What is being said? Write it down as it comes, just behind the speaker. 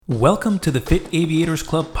Welcome to the Fit Aviators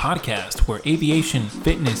Club podcast, where aviation,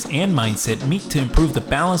 fitness, and mindset meet to improve the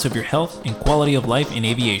balance of your health and quality of life in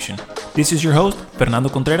aviation. This is your host, Fernando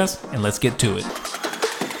Contreras, and let's get to it.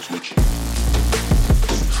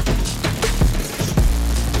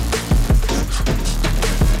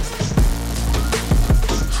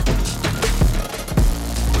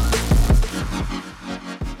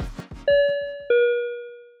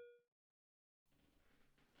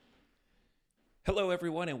 Hello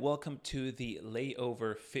everyone and welcome to the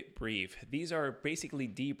Layover Fitbrief. These are basically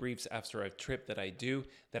debriefs after a trip that I do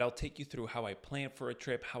that I'll take you through how I plan for a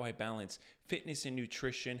trip, how I balance fitness and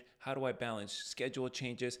nutrition, how do I balance schedule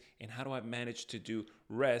changes, and how do I manage to do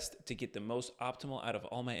rest to get the most optimal out of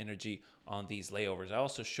all my energy on these layovers. I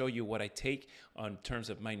also show you what I take on terms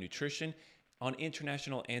of my nutrition on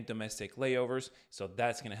international and domestic layovers, so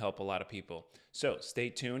that's gonna help a lot of people. So stay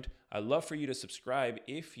tuned. I'd love for you to subscribe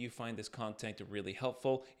if you find this content really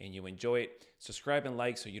helpful and you enjoy it. Subscribe and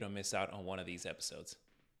like so you don't miss out on one of these episodes.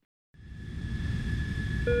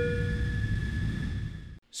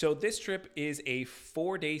 So this trip is a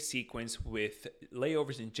 4-day sequence with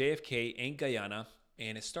layovers in JFK and Guyana,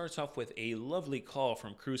 and it starts off with a lovely call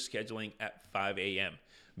from cruise scheduling at 5 a.m.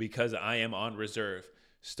 because I am on reserve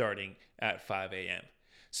starting at 5 a.m.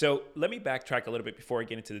 So let me backtrack a little bit before I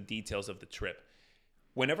get into the details of the trip.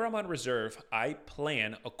 Whenever I'm on reserve, I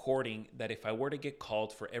plan according that if I were to get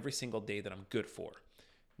called for every single day that I'm good for.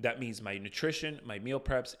 That means my nutrition, my meal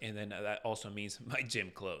preps, and then that also means my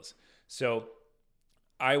gym clothes. So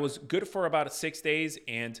I was good for about 6 days,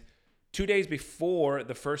 and 2 days before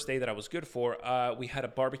the first day that I was good for, we had a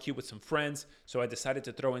barbecue with some friends. So I decided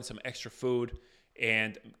to throw in some extra food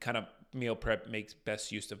and kind of meal prep makes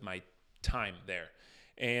best use of my time there.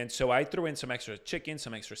 And so I threw in some extra chicken,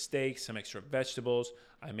 some extra steak, some extra vegetables.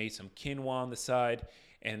 I made some quinoa on the side.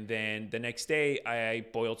 And then the next day I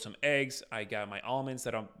boiled some eggs. I got my almonds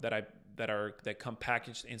that come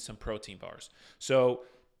packaged in some protein bars. So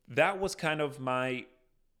that was kind of my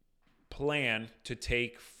plan to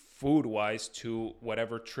take food-wise to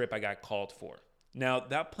whatever trip I got called for. Now,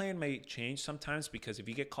 that plan may change sometimes because if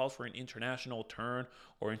you get called for an international turn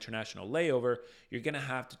or international layover, you're going to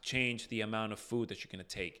have to change the amount of food that you're going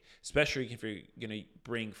to take, especially if you're going to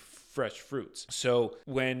bring fresh fruits. So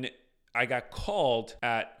when I got called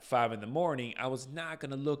at 5 in the morning, I was not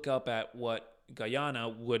going to look up at what Guyana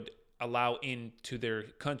would allow into their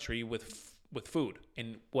country with food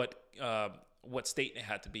and what state it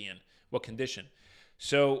had to be in, what condition.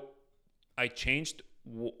 So I changed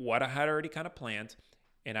what I had already kind of planned,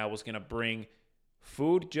 and I was going to bring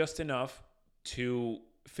food just enough to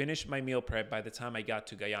finish my meal prep by the time I got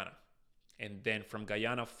to Guyana. And then from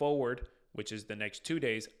Guyana forward, which is the next 2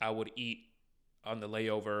 days, I would eat on the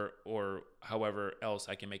layover or however else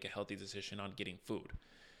I can make a healthy decision on getting food.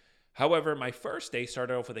 However, my first day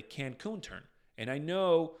started off with a Cancun turn. And I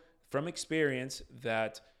know from experience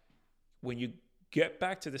that when you get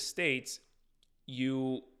back to the States,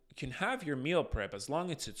 you can have your meal prep as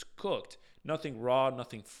long as it's cooked, nothing raw,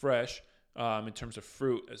 nothing fresh, in terms of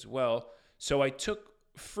fruit as well. So I took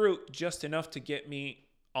fruit just enough to get me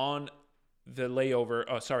on the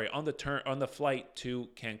on the flight to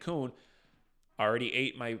Cancun. I already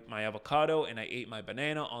ate my avocado and I ate my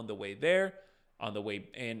banana on the way there. On the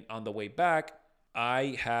way back,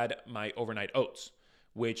 I had my overnight oats,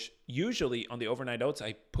 which usually on the overnight oats,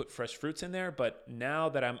 I put fresh fruits in there. But now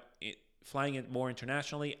that I'm flying it more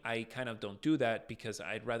internationally, I kind of don't do that because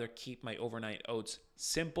I'd rather keep my overnight oats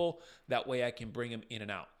simple. That way I can bring them in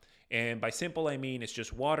and out. And by simple, I mean it's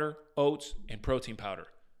just water, oats, and protein powder.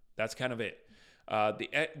 That's kind of it.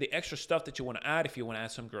 The extra stuff that you want to add, if you want to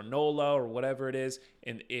add some granola or whatever it is,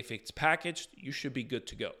 and if it's packaged, you should be good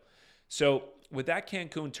to go. So with that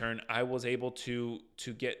Cancun turn, I was able to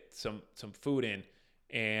get some food in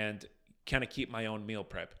and kind of keep my own meal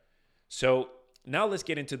prep. So now let's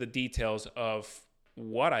get into the details of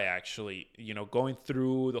what I actually, going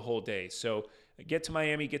through the whole day. So I get to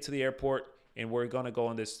Miami, get to the airport, and we're going to go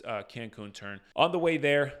on this Cancun turn. On the way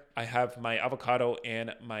there, I have my avocado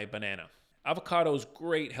and my banana. Avocado is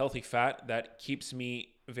great, healthy fat that keeps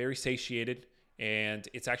me very satiated. And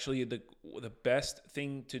it's actually the best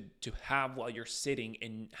thing to have while you're sitting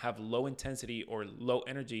and have low intensity or low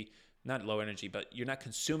energy, not low energy, but you're not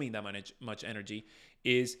consuming that much energy,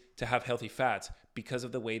 is to have healthy fats because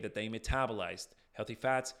of the way that they metabolize. Healthy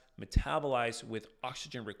fats metabolize with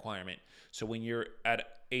oxygen requirement. So when you're at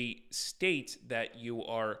a state that you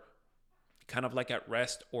are kind of like at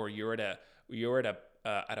rest, or you're at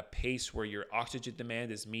a pace where your oxygen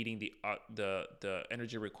demand is meeting the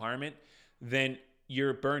energy requirement, then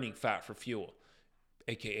you're burning fat for fuel.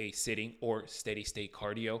 aka sitting or steady state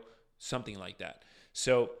cardio, something like that.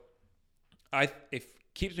 So it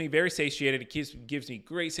keeps me very satiated. It gives me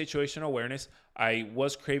great situational awareness. I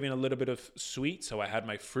was craving a little bit of sweet, so I had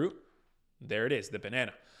my fruit. There it is, the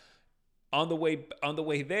banana. On the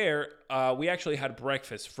way there, we actually had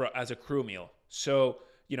breakfast as a crew meal. So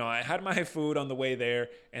I had my food on the way there,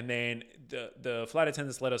 and then the flight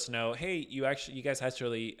attendants let us know, hey, you guys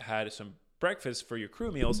actually had some breakfast for your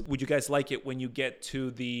crew meals. Would you guys like it when you get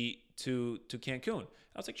to Cancun?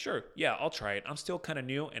 I was like, sure, yeah, I'll try it. I'm still kind of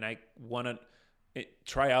new, and I want to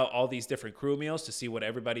try out all these different crew meals to see what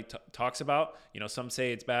everybody talks about. Some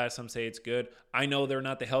say it's bad, some say it's good. I know they're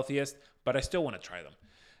not the healthiest, but I still want to try them.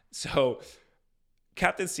 So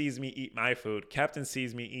Captain sees me eat my food. Captain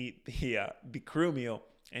sees me eat the crew meal,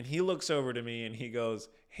 and he looks over to me and he goes,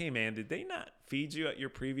 hey man, did they not feed you at your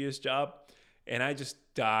previous job? And I just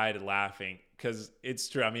died laughing because it's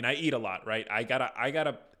true. I mean, I eat a lot, right? I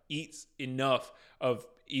gotta eat enough of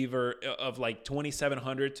either of like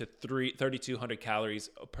 2,700 to 3,200 calories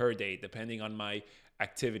per day, depending on my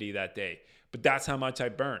activity that day. But that's how much I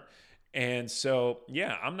burn. And so,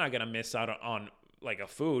 yeah, I'm not gonna miss out on like a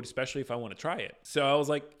food, especially if I want to try it. So I was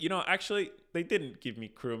like, actually they didn't give me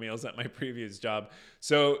crew meals at my previous job.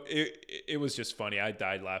 So it was just funny. I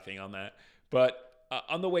died laughing on that. But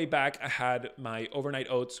on the way back, I had my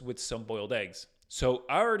overnight oats with some boiled eggs. So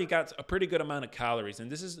I already got a pretty good amount of calories.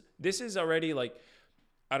 And this is already like,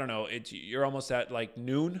 I don't know, you're almost at like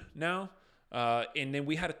noon now. And then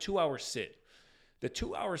we had a 2-hour sit. The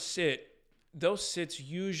 2-hour sit, those sits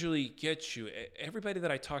usually get you, everybody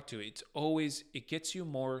that I talk to, it gets you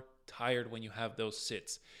more tired when you have those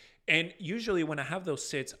sits. And usually when I have those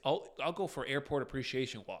sits, I'll go for airport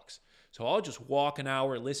appreciation walks. So I'll just walk an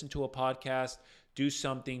hour, listen to a podcast, do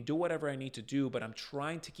something, do whatever I need to do, but I'm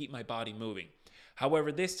trying to keep my body moving.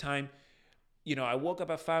 However, this time, I woke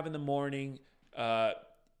up at 5 a.m.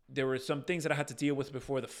 There were some things that I had to deal with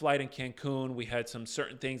before the flight in Cancun. We had some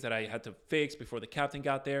certain things that I had to fix before the captain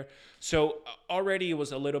got there. So already it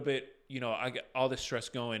was a little bit, I got all this stress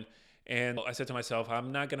going. And I said to myself,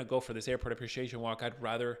 I'm not going to go for this airport appreciation walk. I'd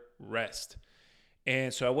rather rest.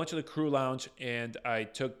 And so I went to the crew lounge and I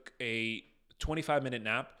took a 25-minute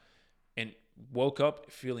nap and woke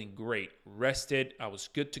up feeling great, rested. I was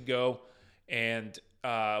good to go. And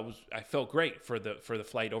I felt great for the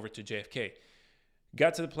flight over to JFK.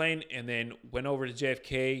 Got to the plane and then went over to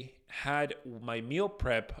JFK, had my meal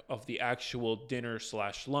prep of the actual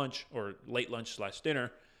dinner/lunch or late lunch/dinner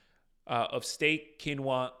of steak,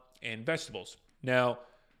 quinoa, and vegetables. Now,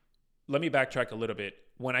 let me backtrack a little bit.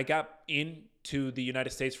 When I got into the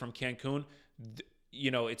United States from Cancun,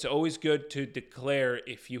 it's always good to declare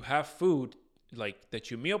if you have food like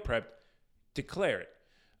that you meal prepped, declare it.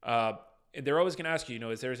 They're always going to ask you,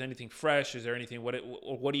 is there anything fresh? Is there anything,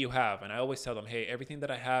 what do you have? And I always tell them, hey, everything that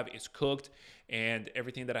I have is cooked and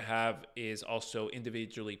everything that I have is also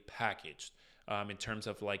individually packaged in terms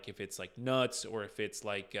of like if it's like nuts or if it's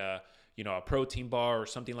like, a protein bar or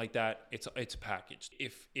something like that, it's packaged.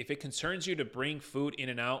 If it concerns you to bring food in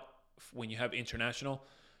and out when you have international,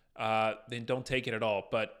 then don't take it at all.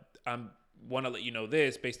 But I want to let you know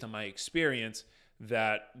this based on my experience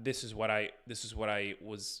that this is what I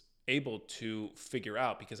was able to figure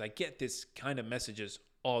out, because I get this kind of messages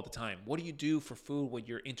all the time. What do you do for food when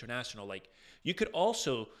you're international? Like, you could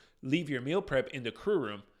also leave your meal prep in the crew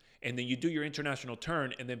room and then you do your international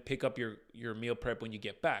turn and then pick up your meal prep when you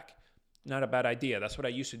get back. Not a bad idea. That's what I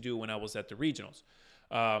used to do when I was at the regionals.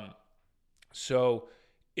 So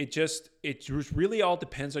it really all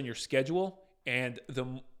depends on your schedule, and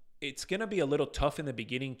it's going to be a little tough in the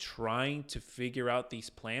beginning trying to figure out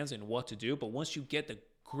these plans and what to do. But once you get the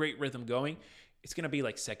great rhythm going, it's going to be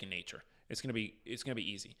like second nature. It's going to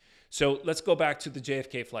be easy. So let's go back to the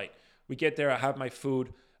JFK flight. We get there. I have my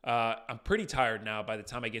food. I'm pretty tired now by the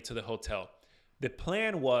time I get to the hotel. The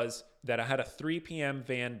plan was that I had a 3 p.m.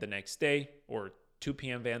 van the next day or 2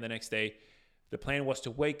 p.m. van the next day. The plan was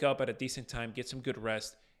to wake up at a decent time, get some good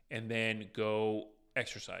rest, and then go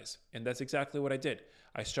exercise. And that's exactly what I did.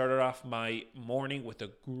 I started off my morning with a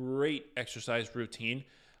great exercise routine.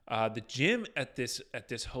 The gym at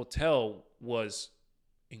this hotel was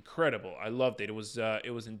incredible. I loved it. It was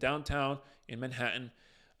in downtown in Manhattan,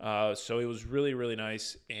 so it was really, really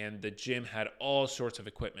nice. And the gym had all sorts of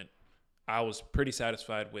equipment. I was pretty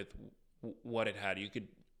satisfied with what it had. You could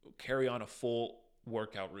carry on a full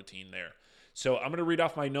workout routine there. So I'm going to read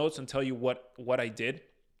off my notes and tell you what I did.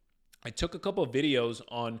 I took a couple of videos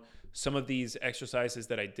on some of these exercises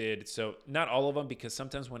that I did. So not all of them, because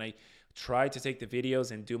sometimes when I try to take the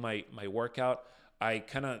videos and do my workout, I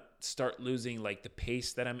kind of start losing like the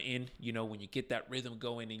pace that I'm in. When you get that rhythm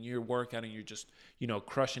going in your workout and you're just,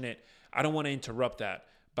 crushing it. I don't want to interrupt that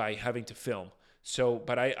by having to film. So,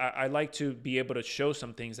 but I like to be able to show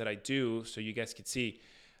some things that I do so you guys can see.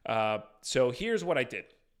 So here's what I did.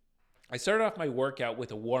 I started off my workout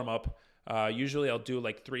with a warm up. Usually I'll do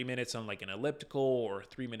like 3 minutes on like an elliptical or a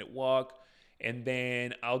 3-minute walk. And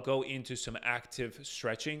then I'll go into some active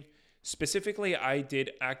stretching. Specifically, I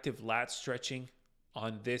did active lat stretching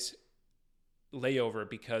on this layover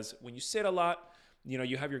because when you sit a lot,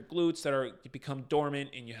 you have your glutes that become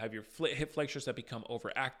dormant, and you have your hip flexors that become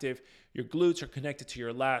overactive. Your glutes are connected to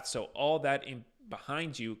your lats, so all that in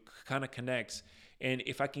behind you kind of connects. And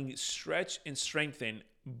if I can stretch and strengthen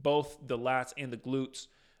both the lats and the glutes,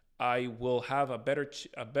 I will have a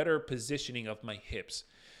better positioning of my hips.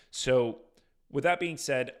 So with that being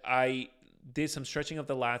said, I did some stretching of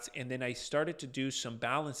the lats, and then I started to do some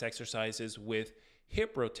balance exercises with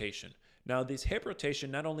hip rotation. Now, this hip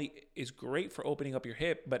rotation not only is great for opening up your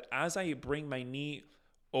hip, but as I bring my knee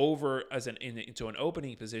over into an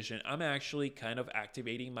opening position, I'm actually kind of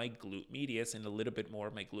activating my glute medius and a little bit more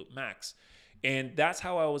of my glute max. And that's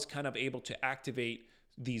how I was kind of able to activate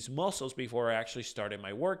these muscles before I actually started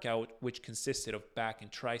my workout, which consisted of back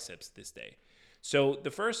and triceps this day. So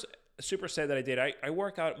the first superset that I did, I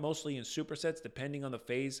work out mostly in supersets depending on the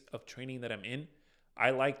phase of training that I'm in.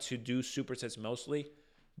 I like to do supersets mostly,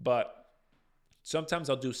 but sometimes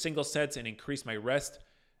I'll do single sets and increase my rest.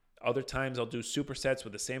 Other times I'll do supersets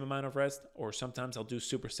with the same amount of rest, or sometimes I'll do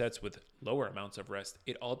supersets with lower amounts of rest.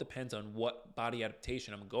 It all depends on what body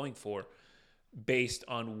adaptation I'm going for based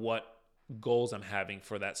on what goals I'm having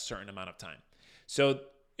for that certain amount of time. So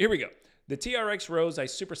here we go. The TRX rows, I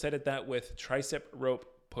supersetted that with tricep rope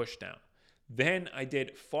push down. Then I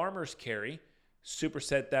did farmer's carry,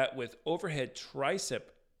 superset that with overhead tricep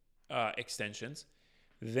extensions.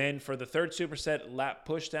 Then for the third superset, lat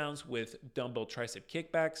pushdowns with dumbbell tricep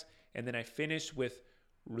kickbacks. And then I finished with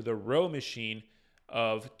the row machine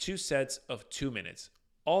of 2 sets of 2 minutes.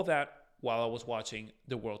 All that while I was watching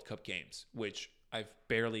the World Cup games, which I've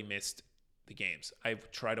barely missed the games. I've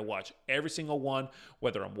tried to watch every single one,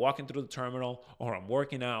 whether I'm walking through the terminal or I'm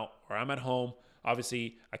working out or I'm at home.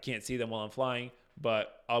 Obviously, I can't see them while I'm flying,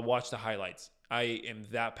 but I'll watch the highlights. I am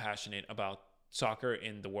that passionate about soccer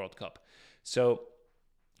in the World Cup. So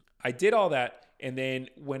I did all that, and then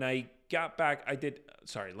when I got back, let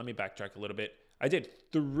me backtrack a little bit. I did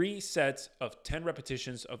 3 sets of 10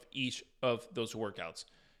 repetitions of each of those workouts,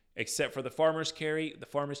 except for the farmer's carry. The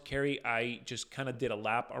farmer's carry, I just kind of did a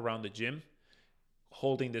lap around the gym,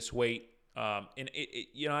 holding this weight. I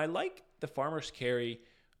like the farmer's carry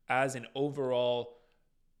as an overall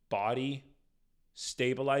body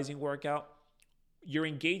stabilizing workout. You're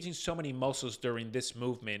engaging so many muscles during this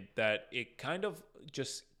movement that it kind of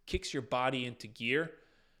just kicks your body into gear.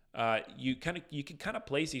 You can kind of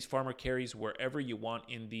place these farmer carries wherever you want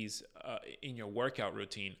in these in your workout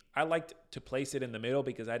routine. I liked to place it in the middle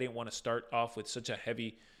because I didn't want to start off with such a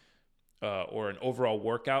heavy or an overall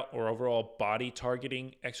workout or overall body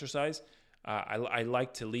targeting exercise. I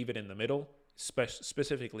like to leave it in the middle,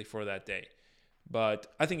 specifically for that day. But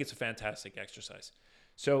I think it's a fantastic exercise.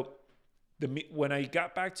 So when I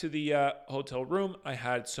got back to the hotel room, I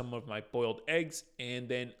had some of my boiled eggs and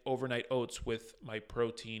then overnight oats with my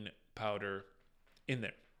protein powder in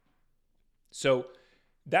there. So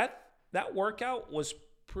that workout was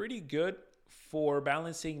pretty good for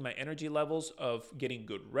balancing my energy levels of getting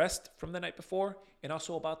good rest from the night before and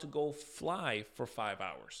also about to go fly for 5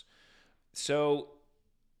 hours. So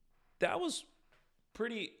that was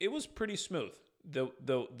pretty smooth.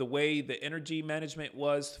 The way the energy management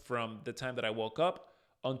was from the time that I woke up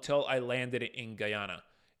until I landed in Guyana.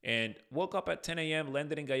 And woke up at 10 a.m.,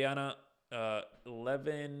 landed in Guyana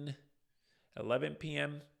 11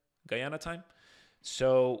 p.m. Guyana time.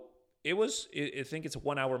 So I think it's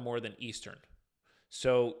 1 hour more than Eastern.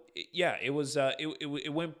 So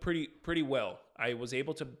it went pretty well. I was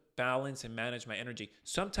able to balance and manage my energy.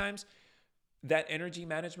 Sometimes that energy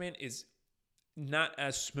management is not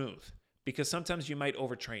as smooth, because sometimes you might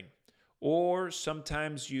overtrain, or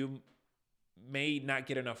sometimes you may not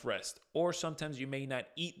get enough rest, or sometimes you may not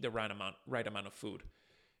eat the right amount of food.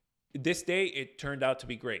 This day, it turned out to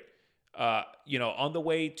be great. On the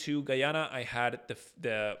way to Guyana, I had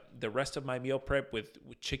the rest of my meal prep with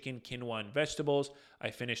chicken, quinoa, and vegetables.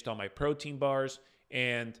 I finished all my protein bars,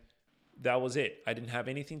 and that was it. I didn't have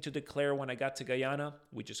anything to declare when I got to Guyana.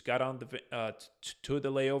 We just got on to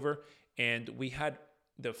the layover, and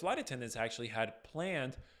the flight attendants actually had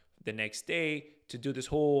planned the next day to do this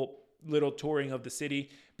whole little touring of the city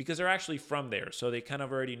because they're actually from there. So they kind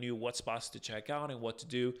of already knew what spots to check out and what to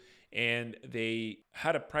do. And they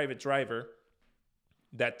had a private driver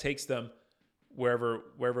that takes them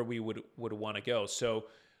wherever we would want to go. So,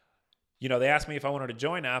 they asked me if I wanted to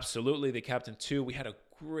join. Absolutely. They captained 2. We had a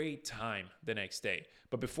great time the next day.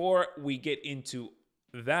 But before we get into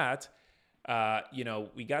that,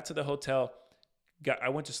 we got to the hotel. I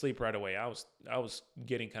went to sleep right away. I was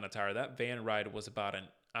getting kind of tired. That van ride was about an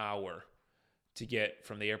hour to get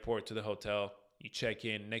from the airport to the hotel. You check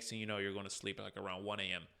in. Next thing you know, you're going to sleep like around 1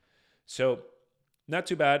 a.m. So not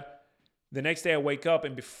too bad. The next day I wake up,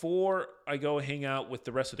 and before I go hang out with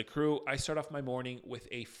the rest of the crew, I start off my morning with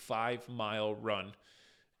a 5-mile run.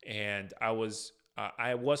 And I was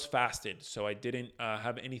fasted, so I didn't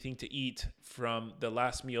have anything to eat from the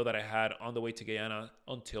last meal that I had on the way to Guyana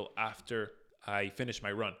until after I finished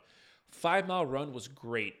my run. 5-mile run was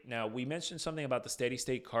great. Now, we mentioned something about the steady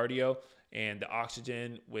state cardio and the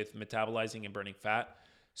oxygen with metabolizing and burning fat.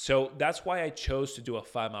 So that's why I chose to do a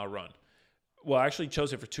 5-mile run. Well, I actually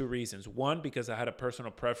chose it for 2 reasons. One, because I had a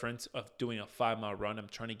personal preference of doing a 5-mile run. I'm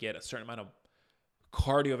trying to get a certain amount of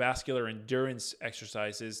cardiovascular endurance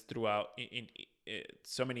exercises throughout in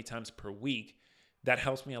so many times per week. That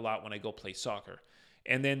helps me a lot when I go play soccer.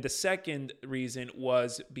 And then the second reason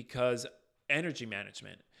was because energy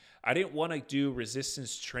management. I didn't want to do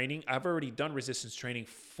resistance training. I've already done resistance training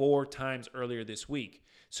 4 times earlier this week,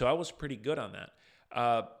 so I was pretty good on that.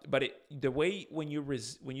 But the way when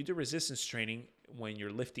you do resistance training, when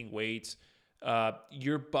you're lifting weights,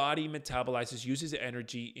 your body uses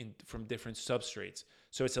energy from different substrates.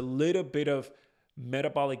 So it's a little bit of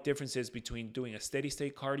metabolic differences between doing a steady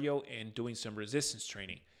state cardio and doing some resistance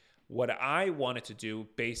training. What I wanted to do,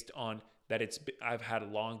 based on that, I've had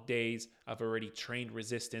long days, I've already trained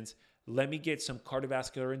resistance. Let me get some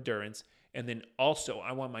cardiovascular endurance, and then also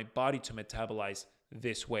I want my body to metabolize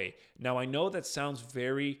this way. Now, I know that sounds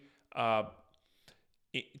very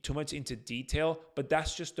too much into detail, but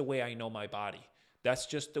that's just the way I know my body. That's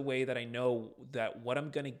just the way that I know that what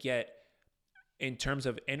I'm going to get in terms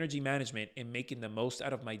of energy management and making the most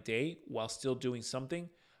out of my day while still doing something.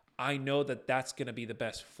 I know that that's going to be the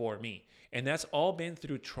best for me. And that's all been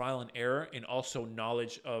through trial and error, and also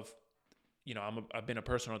knowledge of, I've been a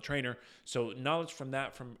personal trainer. So knowledge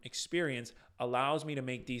from experience allows me to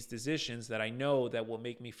make these decisions that I know that will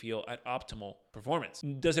make me feel at optimal performance.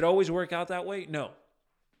 Does it always work out that way? No.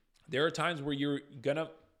 There are times where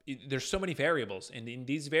there's so many variables, and in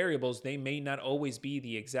these variables, they may not always be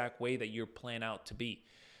the exact way that you're planned out to be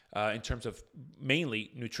in terms of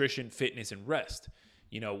mainly nutrition, fitness, and rest.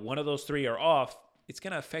 One of those 3 are off, it's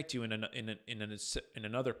going to affect you in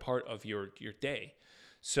another part of your day.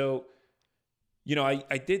 So,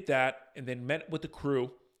 I did that, and then met with the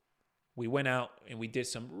crew. We went out and we did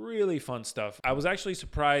some really fun stuff. I was actually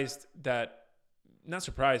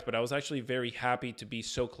but I was actually very happy to be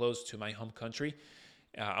so close to my home country.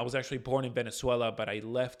 I was actually born in Venezuela, but I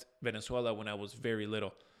left Venezuela when I was very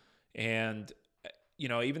little. And,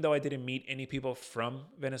 even though I didn't meet any people from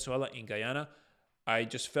Venezuela in Guyana, I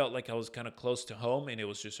just felt like I was kind of close to home, and it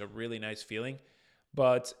was just a really nice feeling.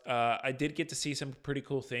 But I did get to see some pretty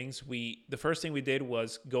cool things. The first thing we did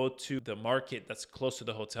was go to the market that's close to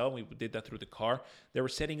the hotel. We did that through the car. They were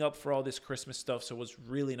setting up for all this Christmas stuff, so it was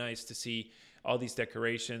really nice to see all these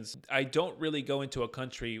decorations. I don't really go into a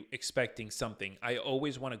country expecting something. I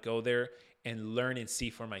always want to go there and learn and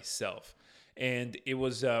see for myself. And it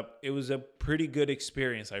was a pretty good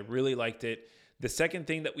experience. I really liked it. The second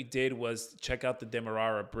thing that we did was check out the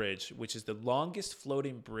Demerara Bridge, which is the longest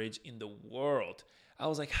floating bridge in the world. I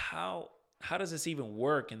was like, how does this even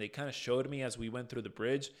work? And they kind of showed me as we went through the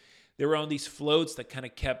bridge. There were on these floats that kind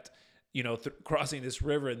of kept, crossing this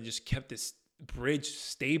river and just kept this bridge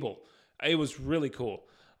stable. It was really cool.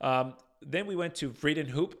 Then we went to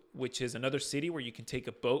Vredenhoop, which is another city where you can take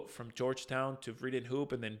a boat from Georgetown to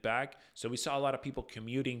Vredenhoop and then back. So we saw a lot of people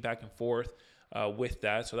commuting back and forth with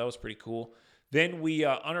that. So that was pretty cool. Then we,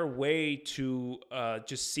 on our way to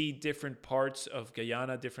just see different parts of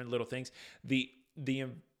Guyana, different little things, the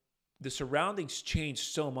surroundings change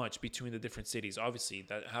so much between the different cities. Obviously,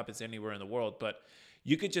 that happens anywhere in the world, but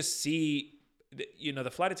you could just see,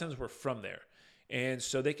 the flight attendants were from there. And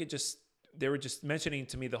so they were just mentioning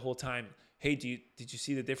to me the whole time, hey, did you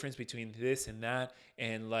see the difference between this and that?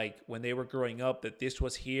 And like when they were growing up, that this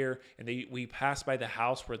was here, and we passed by the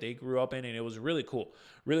house where they grew up in, and it was really cool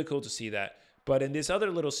to see that. But in this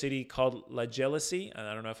other little city called La Jealousy, and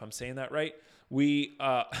I don't know if I'm saying that right, we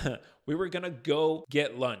were gonna go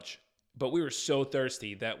get lunch, but we were so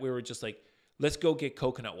thirsty that we were just like, let's go get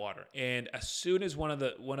coconut water. And as soon as one of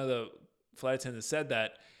the flight attendants said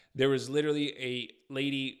that, There was literally a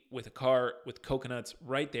lady with a car with coconuts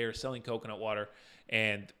right there selling coconut water.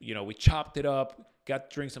 And, we chopped it up, got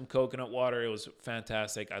to drink some coconut water. It was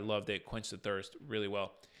fantastic. I loved it. Quenched the thirst really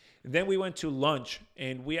well. And then we went to lunch,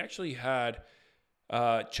 and we actually had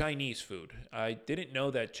Chinese food. I didn't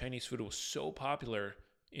know that Chinese food was so popular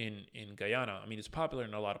in Guyana. I mean, it's popular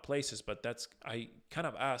in a lot of places, but I kind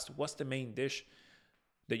of asked, what's the main dish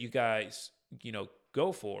that you guys,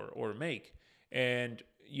 go for or make? And,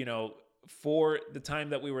 for the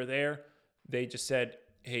time that we were there, they just said,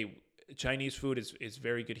 hey, Chinese food is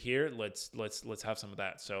very good here. Let's have some of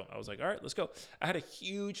that. So I was like, all right, let's go. I had a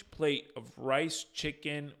huge plate of rice,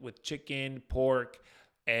 chicken, pork,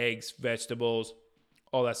 eggs, vegetables,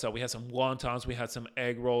 all that stuff. We had some wontons. We had some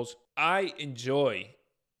egg rolls. I enjoy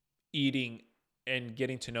eating and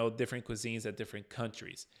getting to know different cuisines at different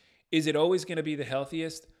countries. Is it always going to be the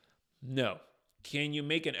healthiest? No. Can you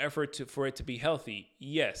make an effort for it to be healthy?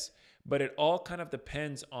 Yes. But it all kind of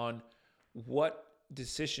depends on what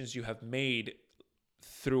decisions you have made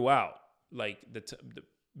throughout. Like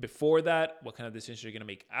before that, what kind of decisions you're going to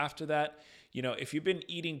make after that. If you've been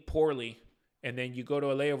eating poorly and then you go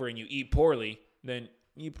to a layover and you eat poorly, then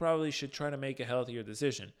you probably should try to make a healthier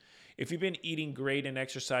decision. If you've been eating great and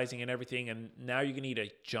exercising and everything, and now you're going to eat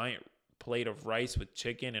a giant plate of rice with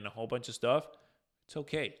chicken and a whole bunch of stuff, it's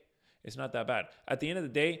okay. It's not that bad. At the end of the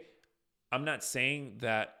day, I'm not saying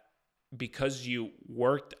that because you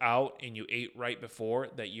worked out and you ate right before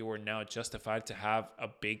that you are now justified to have a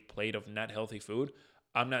big plate of not healthy food.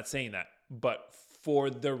 I'm not saying that. But for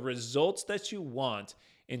the results that you want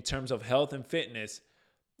in terms of health and fitness,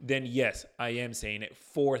 then yes, I am saying it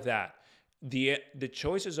for that. The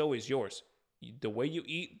choice is always yours. The way you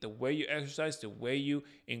eat, the way you exercise, the way you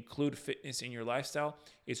include fitness in your lifestyle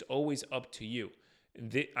is always up to you.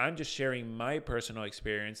 I'm just sharing my personal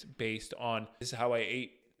experience based on this is how I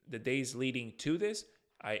ate the days leading to this.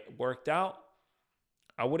 I worked out.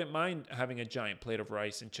 I wouldn't mind having a giant plate of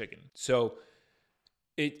rice and chicken. So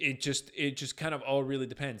it just kind of all really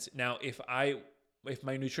depends. Now, if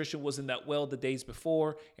my nutrition wasn't that well the days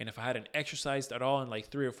before, and if I hadn't exercised at all in like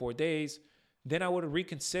 3 or 4 days, then I would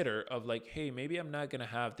reconsider of like, hey, maybe I'm not going to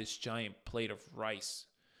have this giant plate of rice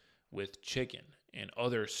with chicken and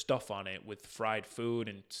other stuff on it with fried food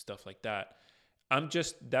and stuff like that.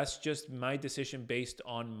 That's just my decision based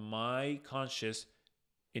on my conscious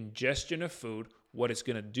ingestion of food, what it's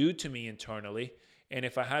going to do to me internally. And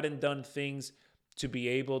if I hadn't done things to be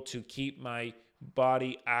able to keep my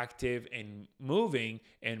body active and moving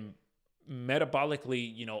and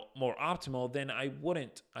metabolically, more optimal, then I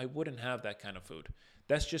wouldn't have that kind of food.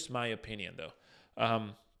 That's just my opinion though.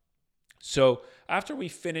 So after we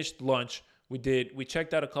finished lunch, we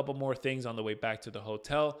checked out a couple more things on the way back to the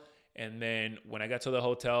hotel. And then when I got to the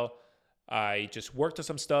hotel, I just worked on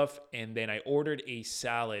some stuff, and then I ordered a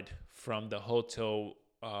salad from the hotel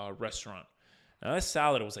restaurant. Now that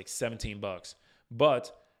salad was like $17,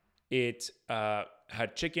 but it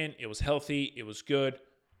had chicken. It was healthy. It was good.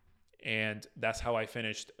 And that's how I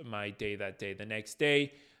finished my day that day. The next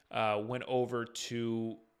day, went over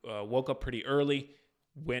to, woke up pretty early,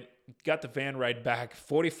 got the van ride back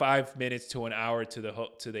 45 minutes to an hour to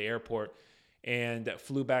the airport, and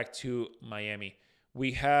flew back to Miami.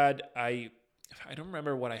 I don't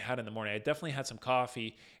remember what I had in the morning. I definitely had some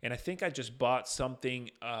coffee, and I think I just bought something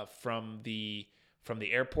from the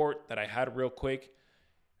airport that I had real quick.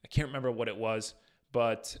 I can't remember what it was,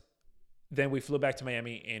 but then we flew back to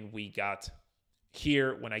Miami, and we got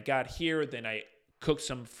here. When I got here, then I cooked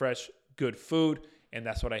some fresh, good food, and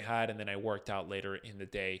that's what I had. And then I worked out later in the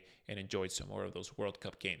day and enjoyed some more of those World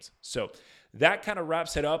Cup games. So that kind of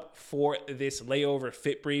wraps it up for this Layover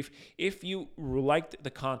Fit Brief. If you liked the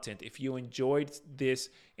content, if you enjoyed this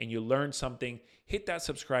and you learned something, hit that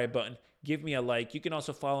subscribe button. Give me a like. You can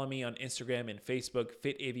also follow me on Instagram and Facebook,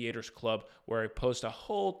 Fit Aviators Club, where I post a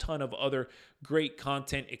whole ton of other great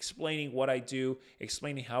content explaining what I do,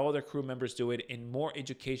 explaining how other crew members do it, and more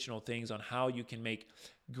educational things on how you can make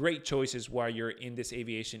great choices while you're in this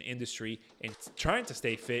aviation industry and trying to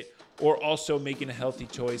stay fit, or also making a healthy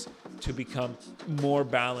choice to become more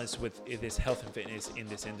balanced with this health and fitness in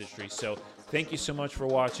this industry. So thank you so much for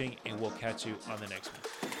watching, and we'll catch you on the next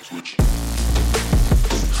one. Switch.